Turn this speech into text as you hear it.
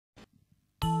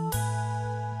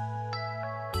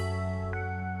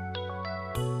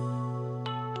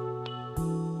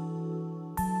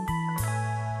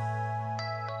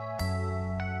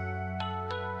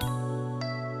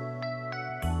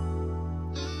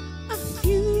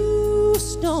few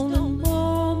stolen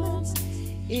moments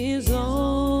is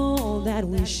all that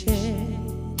we share.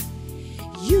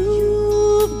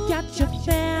 You've got your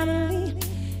family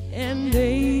and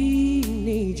they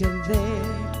need you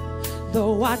there.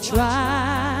 Though I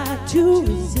try to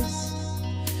resist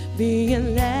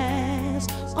being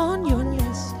last on your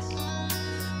list,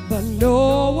 but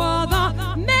no other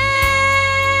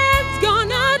man's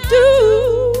gonna do.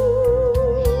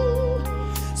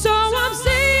 So I'm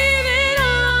saving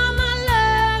all my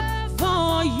love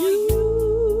for you.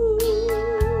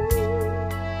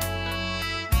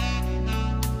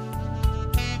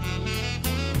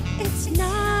 It's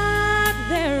not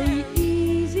very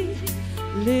easy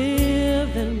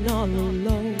living all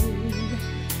alone.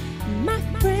 My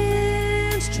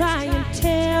friends try and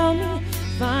tell me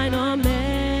find a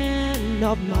man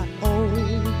of my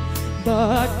own,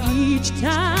 but each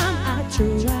time I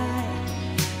try,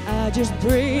 I just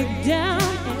break down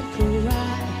and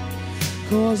cry,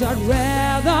 'cause I'd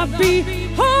rather be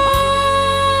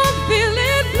home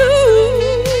feeling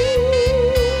blue.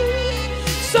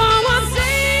 So I'm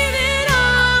saving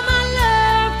all my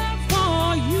love for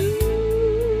you.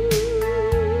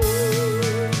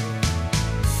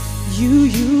 You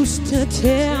used to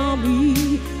tell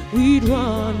me we'd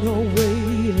run away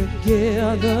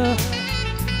together.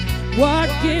 What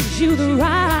gives you the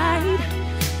right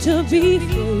to be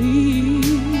free?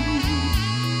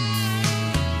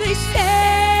 They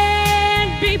said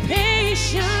be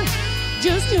patient,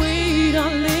 just wait a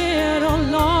little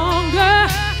longer.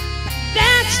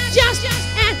 That's just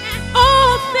an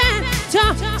old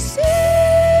fantasy.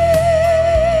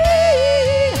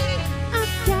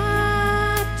 I've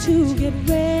got to get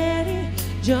ready,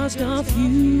 just a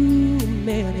few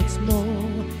minutes more.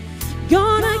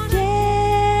 Gonna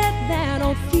get that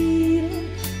old feeling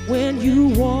when you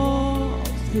walk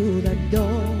through the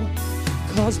door.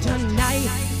 'Cause tonight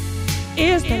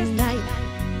is the night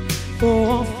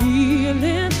for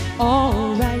feeling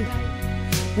alright.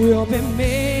 We'll be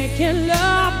making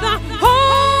love the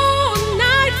whole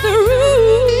night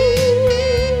through.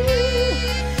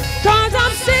 'Cause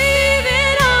I'm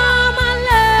saving all my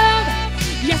love.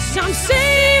 Yes, I'm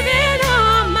saving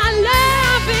all my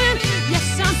loving. Yes,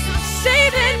 I'm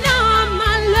saving all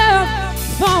my love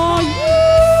for you.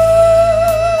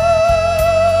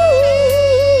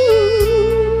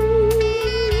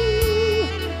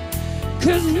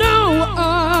 'Cause no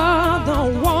other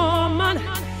woman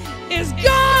is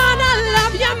gonna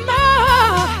love you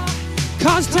more.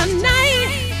 'Cause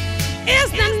tonight is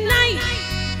the night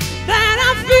that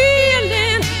I'm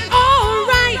feeling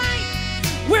alright.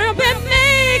 We'll be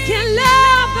making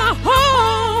love the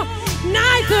whole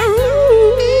night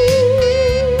through.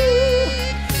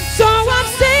 So I'm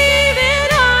saving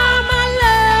all my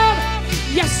love.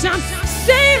 Yes, I'm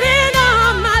saving